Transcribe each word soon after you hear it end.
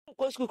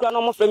school kura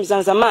no mo frame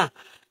sansama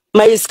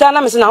ma iska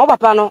na me se na wo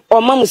papa no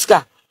o ma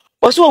muska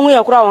o so hu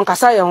ya kura won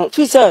kasa ye ho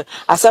fi se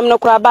asem no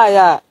kura ba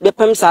ya be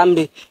pem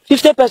sambe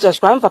 50 pesos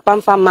kura papa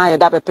mfa ma ya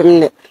da be pem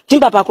ne tim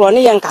papa kura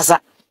ne ye nkasa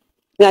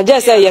na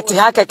je se ye te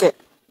ha keke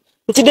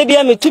nti de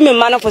bia me tumi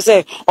ma na fo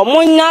se o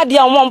mo nya de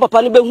a mo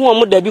papa no be hu o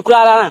mo da bi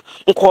kura la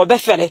nko be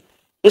fere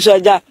nso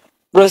ja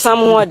bro sam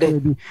ho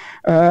de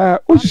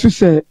o su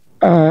se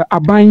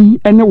aban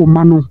ene wo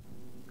ma no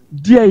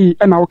die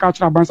e na wo ka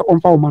kira aban se o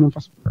mfa wo ma no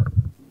mfa so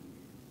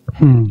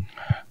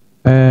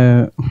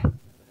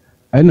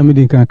I know me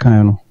dinka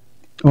kan no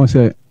o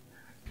say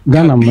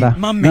Ghana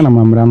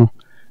mamra no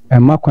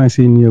ma kwan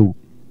se ni ewu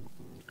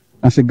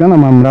ase Ghana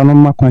mamra no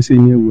ma kwan se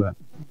ni ewu a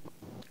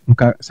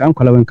nka san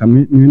kwala wen kam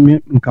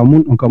nka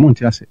mun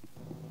ti ase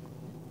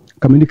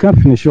kam ndika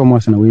finish o mo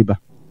ase na we ba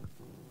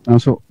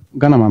so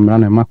Ghana mamra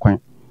no ma kwan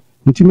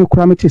nti me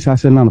kura me ti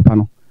ase na no pa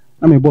no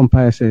na me bom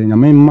pa ase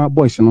nyame ma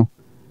boys no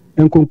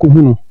enkonko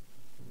hu no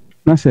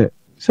na se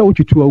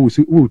wututu a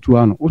wutu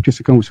ano wutu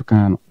sika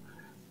wusuka ano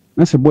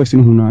na se boys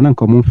ni hu no na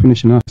nka mo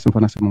finish na ase fa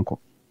na se monko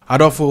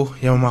Adolfo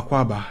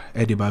Yamakwaba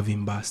Ediba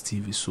Vimbas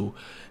TV so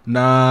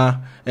na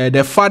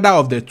the father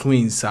of the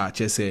twins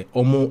say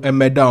omo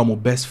emeda omo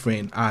best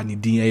friend ni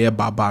din eye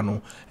baba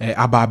no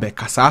ababe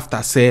kasa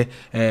after say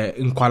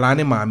nkwala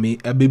ne mame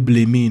ebe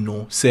blame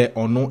no say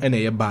ono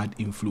ene bad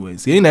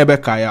influence yin ebe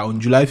kaya on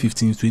July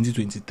 15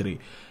 2023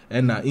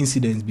 and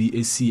incidents be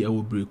AC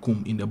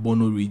Brekum in the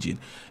Bono region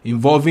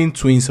involving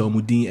twins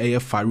Omudin Eye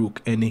Farouk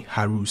and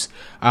Harus.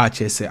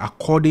 Say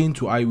according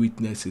to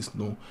eyewitnesses,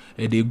 no,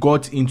 they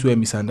got into a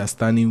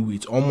misunderstanding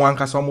with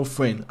Omwankasamo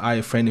friend,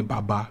 a friend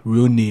Baba,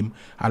 real name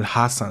Al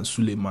Hassan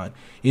Suleiman.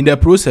 In the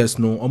process,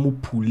 no,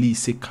 Omu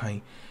police say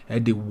kind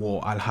the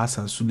war Al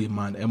Hassan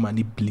Suleiman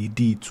emani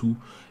bleeding to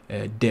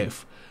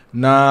death.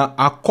 Now,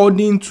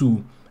 according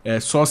to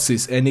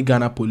sources, any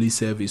Ghana police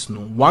service,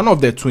 no, one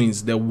of the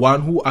twins, the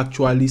one who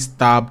actually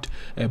stabbed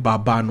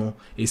Babano,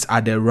 is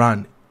at the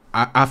run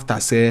after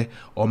say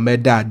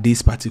Omeda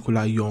this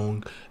particular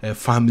young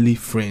family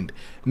friend.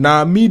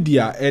 Now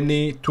media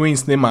any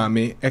twins ne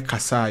mame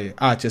kasai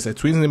just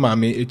twins ne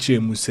mame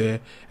echemu say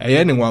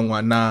any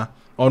one na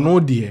ono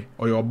die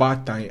or your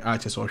bad time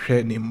just or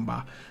share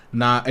nimba.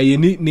 Na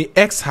ni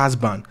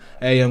ex-husband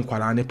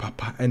nkwala ne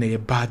papa and a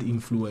bad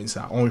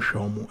influencer on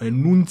shomu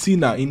and nunti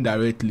na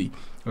indirectly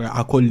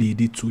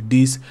lead to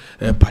this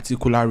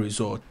particular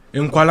result.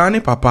 Nkwala ne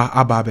papa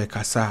ababe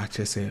kasa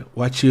chese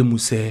wache mu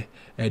se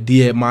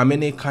die maame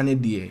ne kane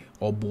die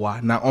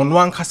oboa na ono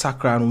ankasa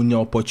kra no nya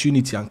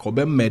opportunity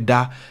ankobe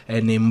meda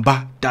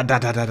nemba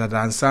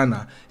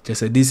dansana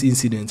chese this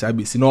incident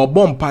abisi na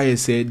obompa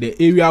say the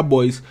area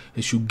boys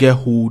should get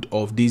hold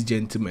of this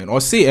gentleman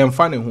or say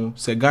emfane ho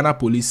say Ghana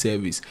police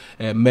service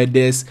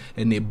murders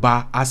and a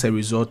bar as a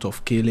result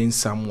of killing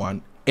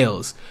someone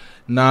else.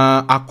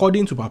 Now,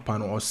 according to Papa,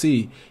 no, or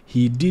say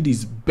he did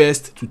his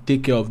best to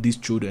take care of these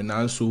children,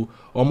 and so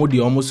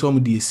almost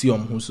some see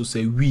so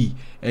say we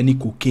any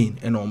cocaine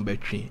and on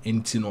battery,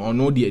 and you know,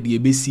 no the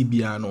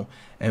BCBano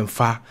and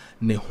fa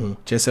ne home.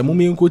 Just a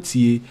moment go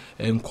tie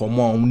and come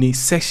on ni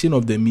section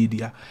of the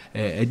media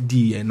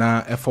D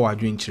na for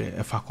adventure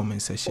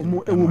comment section.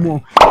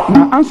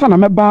 Na answer na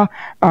meba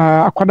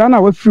akwadana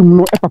wa film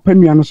no papa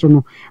nuano so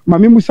no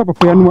mame musa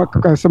papa ya no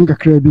akasam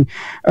kakra bi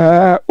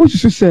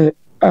osusu se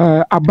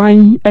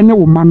aban ene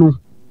wo ma no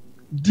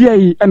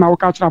die e na wo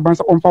ka kira aban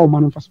se omfa wo ma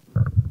no mfa so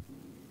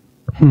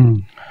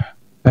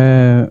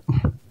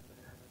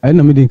I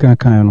know me dinka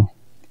kan no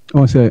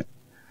o se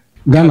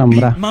Ghana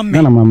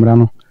mamra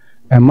no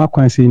ma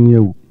kwan se ni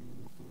ewu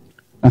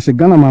ase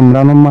Ghana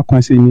mamra no ma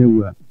kwan se ni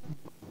ewu a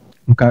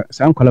nka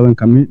san kwala wen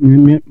kam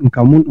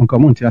nka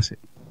mun ti ase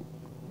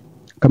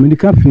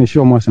kamedika finish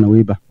o mo ase na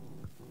we ba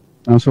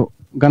so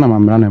Ghana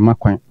mamra no ma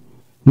kwan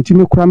nti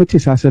me kura me ti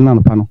ase na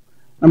no pa no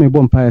na me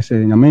bom pa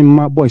ese nyame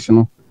ma boys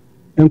no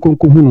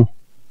enkonko hu no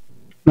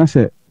na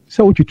se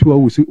wututu a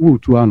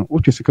wutu ano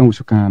wutu sika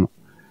wusuka ano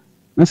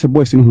na se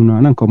boys no hu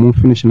no na nka mo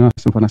finish na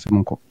se fa na se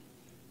monko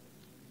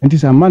enti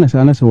sa ma na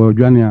se na se wo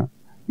dwane a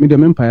me de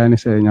me mpa ya ne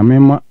se nyame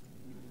ma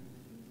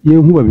ye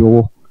hu ba bi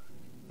wo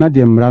na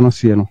de mra no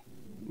se no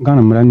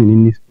Ghana mra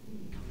ni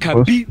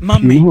kabi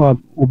mame hu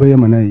obeye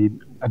mana yi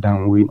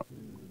adan we no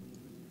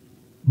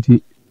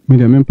enti me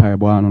de me mpa ya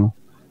bo ano no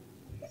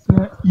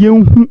ye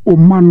hu o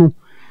mano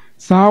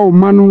sa o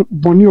manu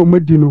boni o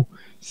medino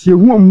si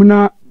ehu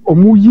omuna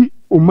omuyi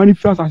o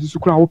manifest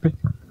asisukura wope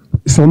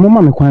so mo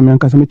ma me kwan me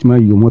ankasa metima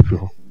yi o mo afiri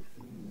ho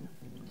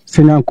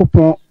se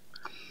nyankopon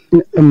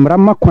mra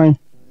makwan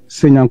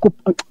se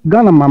nyankopon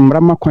Ghana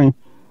mra makwan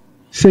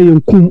se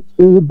yenkum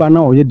o ba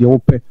na o ye de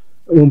wope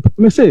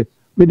me se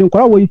me den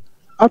kwara wo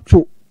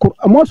ato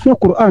amo so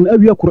Quran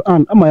awia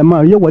Quran ama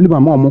ma ye wali ma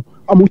mo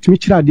amo timi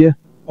kira de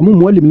amo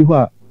mo walim ni ho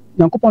a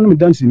nyankopon no me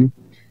dance ni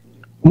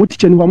mo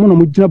teacher ni mo no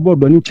mo gina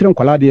board ni kire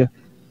nkwala de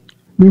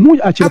me hu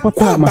a kire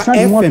papa ma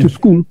send mo to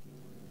school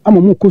ama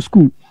mo ko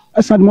school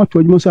asad mo to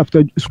adwuma so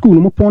after school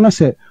mo pon na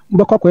se mo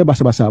bakọ koye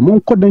basabasa mo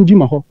ko danji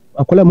ma ho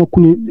akola mo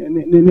kuni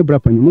ne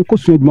brapani mo ko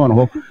so adwuma no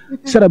ho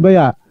sere be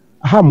ya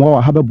ha mo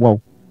ha be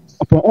bo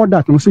upon all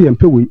that no say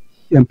yempe we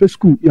yempe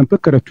school yempe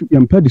karatu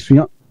yempe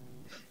disua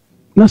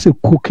na se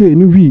cocaine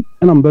ni wi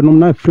na mbenom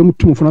na frem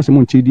tum fo na se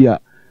monche dia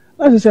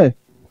na say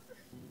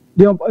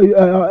dia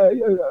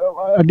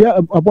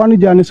abwani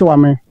dia ni se wa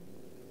me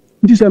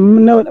nti se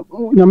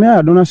nyame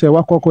ya do na se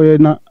wakokoye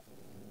na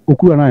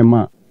okura na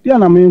ma dia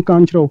na me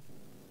kan kiro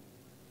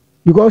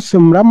because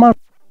some rama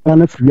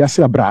na free ase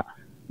abra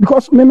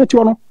because me meti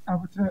ono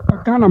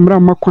Ghana mra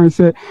makwan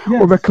se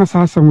obeka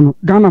sa asem no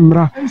Ghana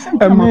mra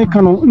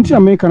America no nti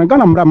America na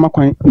Ghana mra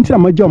makwan nti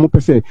amaje omo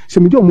pese se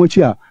meje omo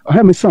chi a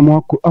ha me sam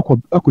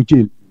akọ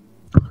jail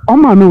o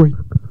ma me we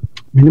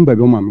minim ba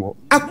bi o ma me wo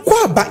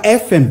Akwaba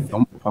FM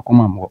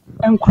akoma me wo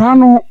enkra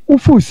no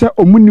ufu se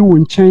omuni wo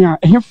nchen a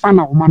ehe fa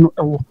na wo ma no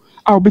ewo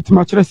a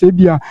obetima kire se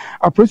bia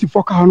aprosi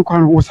foka ha no kwa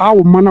no wo sa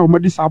wo ma na wo ma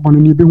di sa abono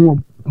ni be hu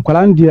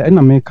nkwala ndie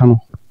na America no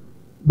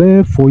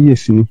be 4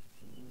 years ni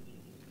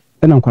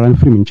na nkwala no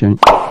free nchen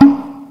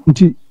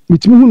nti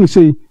mitimi hu no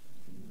say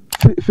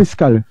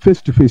physical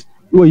face to face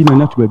no yi na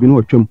na to ba bi no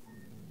atwam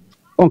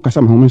on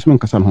kasa me ho me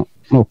kasa no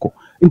no ko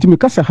nti me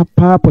kasa ha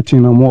pa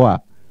potin na mo a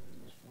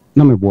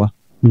na me boa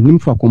minim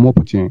fa ko mo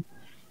potin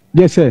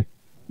dey say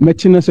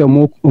meti na say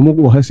mo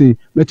wo ha say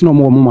meti na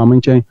mo ma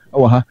nchen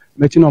wo ha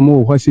meti na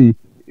mo wo ha say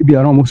bi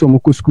ara mo so mo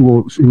ko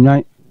school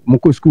sunyan mo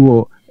ko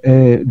school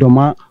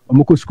doma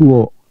mo ko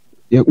school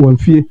wo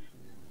mfie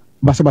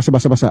basa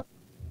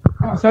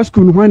sa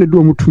school no hwan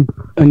do mutu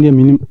ane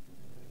minim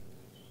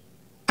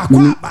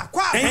Akwaba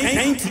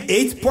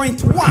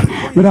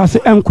 98.1 But I say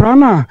enkra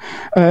na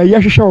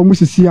yahwehwe wo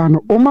musisi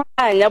ano o ma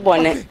anya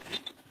bone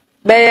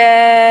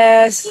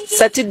be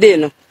Saturday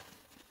no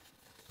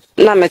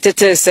na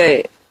metete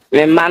say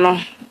me ma no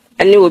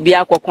ene obi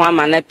akokon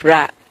ama na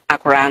pra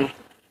akora no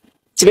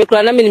ti me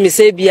kura na me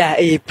say bia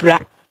pra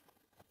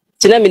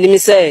ti na me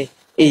say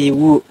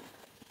wu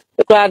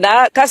kura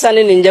da kasa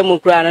ne nja mu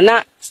kura no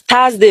na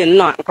Thursday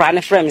no akora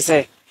ne frame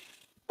say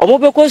omo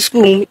be ko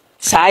school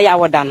saa ya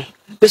woda no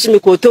besu me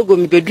ko Togo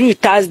me bedru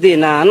Thursday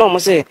na omo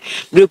say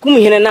brekum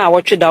hene na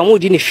awotwe da omo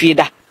di ne fie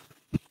da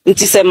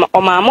nti se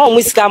o mama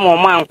omo sika ma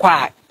omo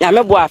ankwa ya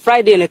mebo a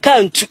Friday ne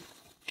ka ntu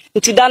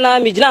nti dana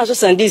me gina so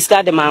Sunday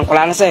sika de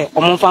mankola no say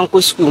omo fa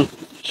nko school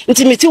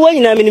nti meti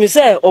wanyina me nim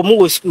say omo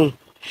wo school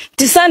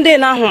nti Sunday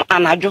na ho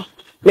anajo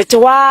meti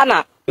wa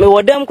na me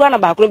wodam kwa na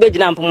ba ko be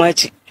gina mpomo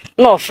achi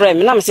na o frame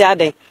me na me say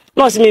aden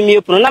no se me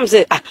mie puno na me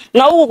say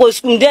na wo go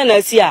school den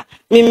na si a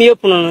me mie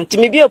puno no nti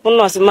me bie puno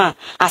no se ma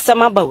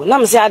asema bawo na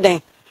me say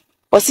aden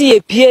o si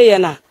ye pie ye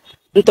na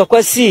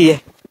ntokwasi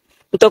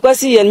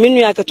ye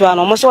menu aketwa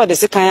na mo so de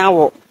sekan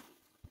awo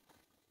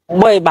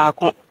boy ba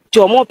ko ti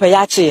o mo pe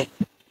ya che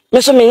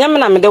me so me nyam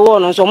na me de wo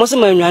no so mo se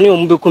ma nwane o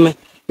mo bekume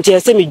nti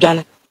ese me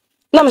dwane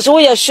na me so wo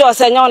ye sure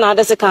se nya na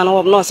de sekan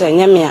no se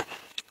nyam ya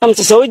na me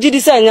se o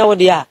gidi se nya wo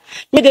de a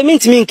me de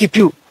mintimi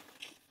nkipiu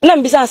na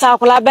me bisa sa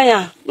akola ben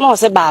ya na o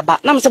se baba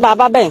na me se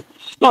baba ben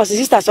na o se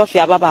sister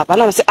Sophia baba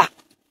na me se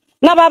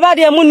na baba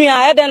de mu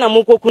nua e de na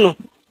mo koku no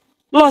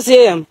na o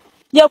se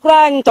ye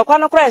kura ntokwa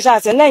no kura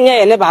sha se na nya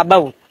ye ne baba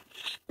wo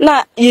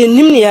na ye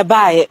nim ne ye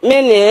baaye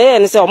me ne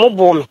ne se o mo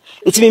bo me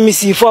nti me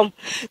misi fom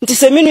nti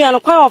se me nua no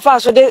kwan ofa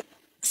so de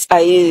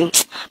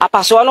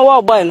apaso no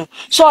wo boy no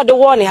so de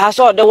wo ne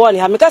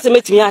ha me ka se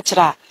metimi a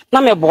kira na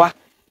me boa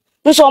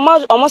nso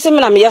o mo se me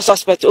na me ye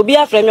suspect obi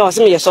afre me o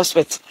se me ye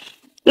suspect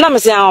na me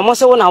se o mo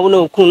se wo na wo na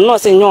okun no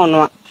se nyo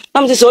no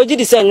na me se o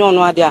gidi se nyo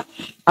no ade a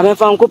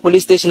amefa nko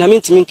police station na me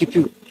ntimi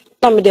nkipiu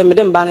na me de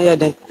mba na ye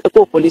den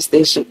ko police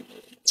station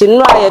ti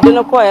no a ye de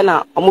no ko ye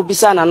na o mo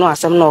bisa na no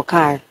asem na o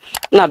kan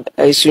na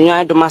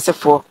sunyan do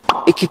masefo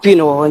ekipi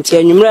no wo nti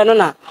anwumre no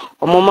na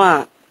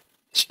omoma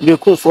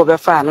bekunfo be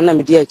fa no na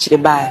me di akire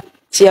baa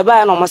ti ye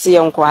baa no mo se ye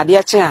nko ade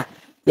a chen a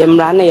ye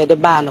mra na ye de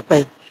baa no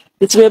pai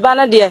nti me baa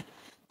na de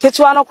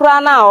ketwa no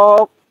kura na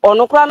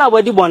ono kura na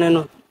wadi bone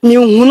no mi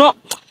huno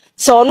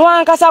se ono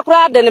ankasa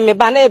kura de ne me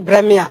baa na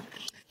ebreme a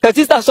ka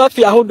sister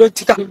Sophia ho do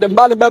tika de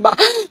baa ne beba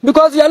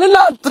because ye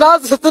na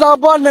transfer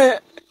bone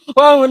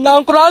oh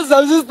na kura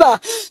sister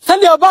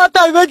send your baa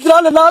ta we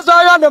gira na so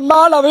ya ne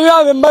ma na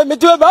me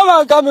tu ba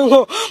ma ka me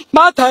ho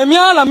ma time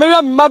ya na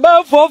me ma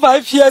ba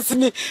 4-5 years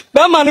ni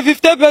ba ma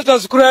 50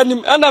 pesos kura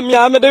ni ana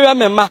me me de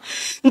me ma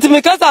nti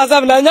me ka sa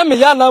na nya me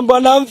ya na mbo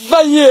na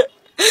mfa ye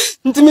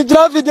nti me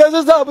gira video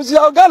so sa bu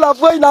ya ga la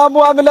fo na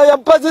mo ame na ya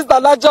pa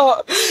sister na jo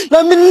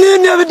na me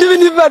ni me de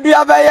ni fa du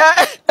ya ba ya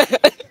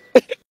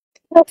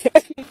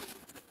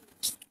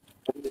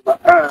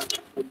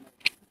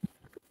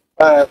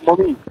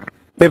mommy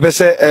me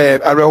say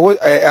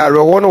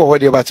arewo no wo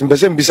de but me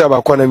say mbisa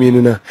ba kwa na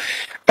minu na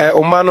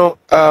o ma no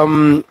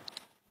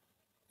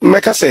me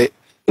ka say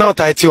na o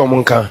taiti o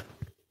monka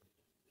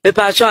me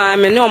pa cho a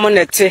me ne o mo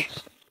nete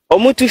o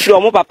mu tu firi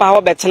o mo papa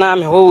ho betena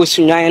me ho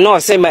sunwan na o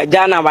se ma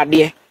ja na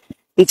wade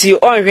nti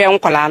on hwe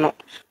nkola no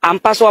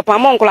ampa so pa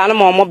mo nkola no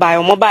ma o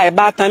mo bae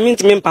ba ta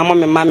minti me mpa mo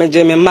me ma me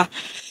je me ma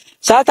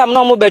sa tam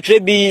na o mo betwe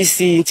bi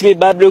si nti me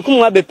ba brekum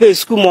wa be pe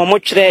school mo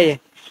twere ye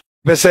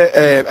bese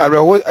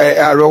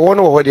arewo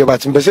no wo de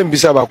but bese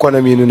mbisa ba kwa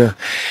na minu na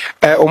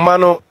o ma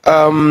no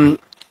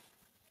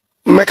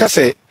me ka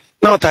say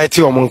na o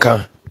taiti o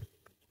monka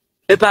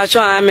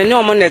Pacho ame ne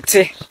omo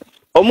nete.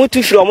 Omo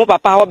tu firi omo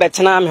papa ho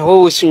betena me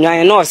ho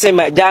osunwan na o se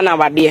ma gya na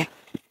wade.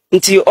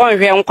 Nti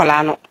onhwe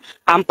nkola no.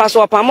 Ampa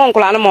so opamo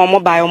nkola no ma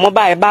omo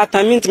bae ba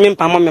tan mi ntimi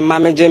mpamo me ma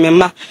me je me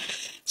ma.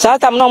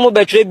 Satam na omo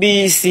betre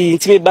bi si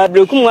ntimi ba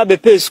brekum wa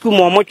bepe school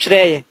ma omo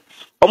twere.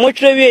 Omo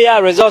twere wie ya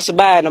results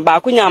bae no ba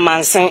kunya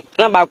mansen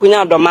na ba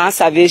kunya doma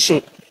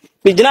salvation.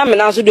 Bigina me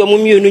na so de omo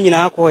mienu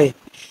nyina akoye.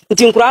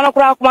 Nti nkura no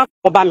kura akoma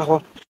oba me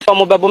ho.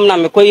 Omo bebom na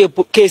me koye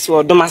case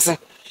wo domase.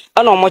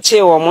 Ana omo che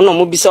wo mo na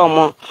omo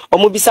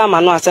bisa ma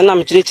no ase na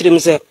me kyerɛkyerɛ mu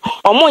se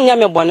omo nya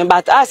me bone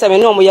but ase me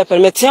ne omo ye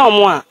permit ya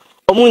omo a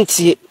omo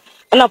ntie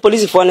na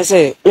police fo ne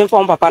se me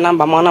fo papa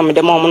number mo na me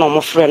de mo na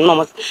omo friend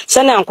no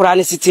se na nkora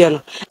ne sitie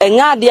no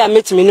enya ade a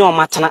metimi ne omo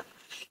atena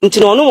nti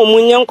no no omo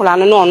nya nkora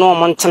ne no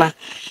omo ntena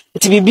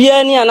nti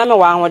bibia ni ana me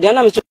wa ahode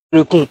na me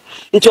reku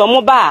nti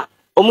omo ba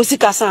omo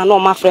sika san na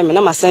omo friend me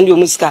na ma send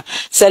omo sika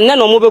se ne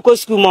no omo be ko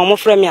school ma omo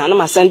friend me na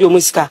ma send omo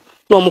sika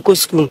na omo ko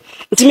school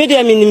nti me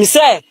de me nim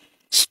se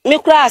me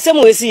kura asem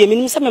wesi ye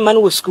minim se me ma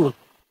no wo school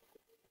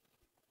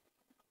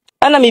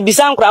ana me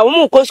bisa nkura wo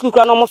mu ko school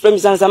kura no mo frame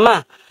sansa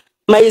ma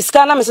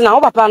iska na me se na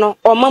wo papa no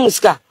o ma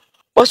musika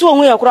o so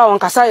hu ya kura won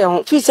kasa ye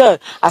ho fi se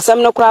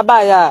asem no kura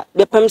ba ya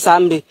be pem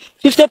sambe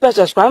 50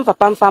 pesos kura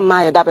papa mfa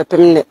ma ya da be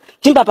pem ne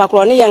tim papa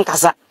kura ne ye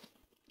nkasa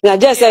na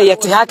je se ye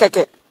te ha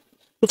keke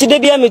nti de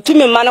bia me tu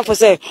me ma no fo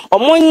se o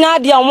mo nya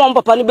de a mo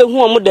papa no be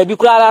hu o mo da bi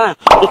kura la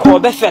nko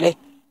be fere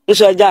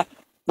nso aja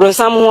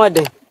bronsam ho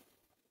de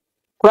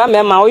kura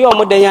me ma wo yo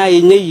mo dan ya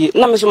yenye yi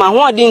na me so ma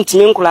ho ade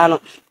ntimi nkura no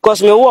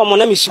because me wo mo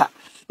na me sha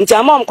nti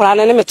ama nkura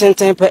no ne me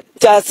tenten pe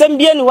ti asem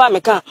bia ni wa me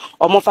kan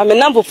o mo fa me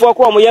namfofo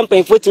ko o mo ye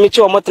mpanfo timi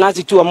chi o mo tena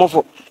ati tu o mo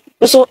fo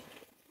so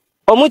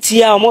o mo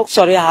tia o mo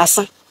sori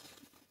asa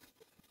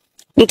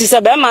nti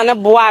se be ma ne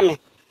boa me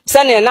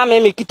se ne na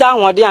me kita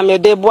ho ade a me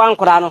de boa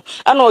nkura no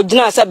ana o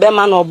gina se be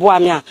ma na o boa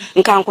me a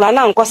nka nkura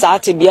na nko sa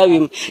ate bia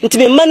wem nti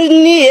me ma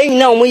ni ye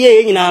nyina o mo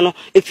ye nyina no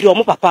efiri o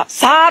mo papa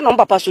sa no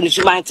papa so ni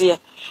suban te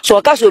so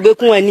ka so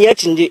bekun ani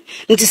achinje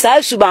nti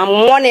sa suba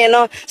mmone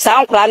no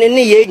sa nkura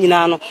ne ye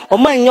nyina no o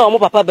ma nya o mo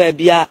papa ba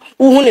bia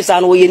uhu ne sa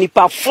no ye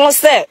nipa fon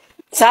se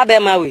sa be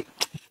ma we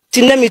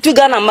ti na mitu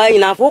ga na ma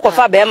nyina fo ko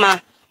fa be ma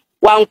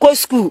wanko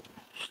school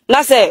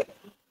na se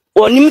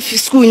onim fi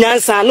school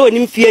nyansa na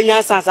onim fie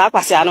nyansa sa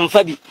kwase anu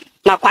mfa bi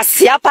na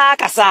kwase apa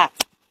kasa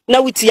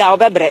na wuti a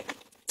obebre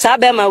sa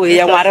be ma we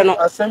ye nware no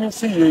asemi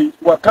si ye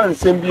wakan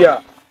sembi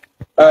a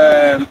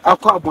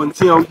akwa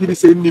abonten a wudi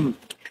se nim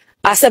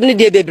asem ne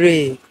de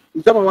bebre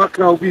ntama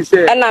wakra obi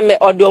se ana me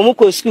odo mu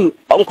ko school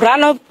nkura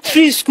no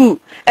free school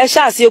e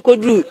sha ase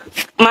kodru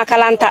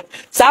makalanta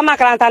sa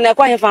makalanta na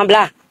ekwa hefa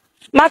bla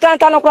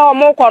makalanta no kra o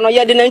mo ko no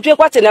ye de na ntwe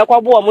kwate na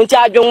ekwa bo o mo nti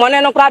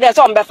adwonmone no kra de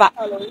so mbefa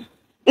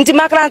nti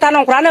makalanta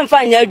no nkura na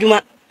mfa nya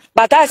adwuma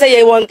bata se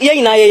ye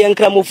nyina ye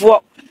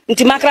nkramofo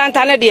nti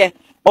makalanta ne de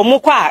o mo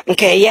kwa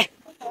nkeye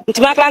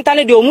nti makalanta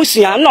ne de o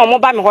musua na o mo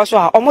ba me ho so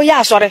a o mo ya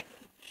asore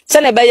se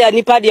ne be ya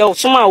nipa de o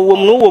soma wo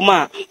mu no wo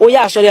ma o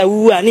ya asore a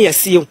wu a ne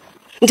yasie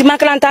nti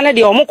makalanta ne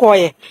de o mo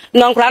koye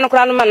na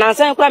nkura no ma na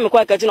nsan kura me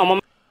kwa kati na o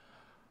mo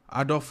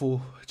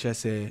Adolfo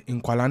chese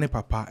inkwala ne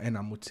papa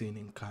ena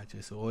mutini nka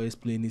chese o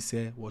explain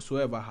say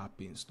whatsoever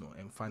happens no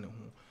emfa ne ho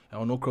e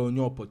ono kra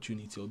onye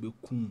opportunity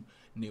obekum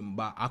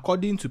nimba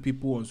according to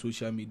people on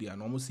social media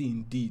no almost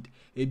indeed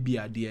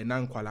ebia de na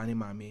nkwala ne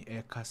mame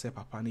e ka se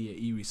papa ne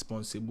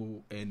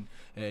irresponsible and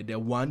the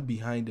one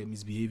behind the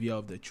misbehavior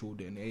of the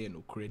children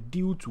no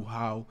due to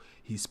how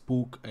he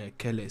spoke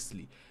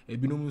carelessly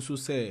ebinom so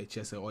say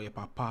chese oye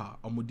papa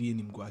omodi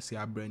enim guase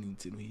abrani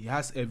ntino he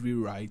has every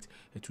right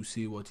to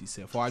say what he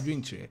said for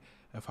adwenche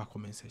for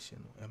comment section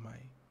am I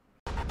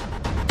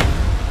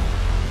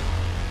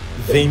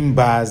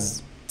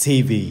Bεgs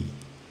TV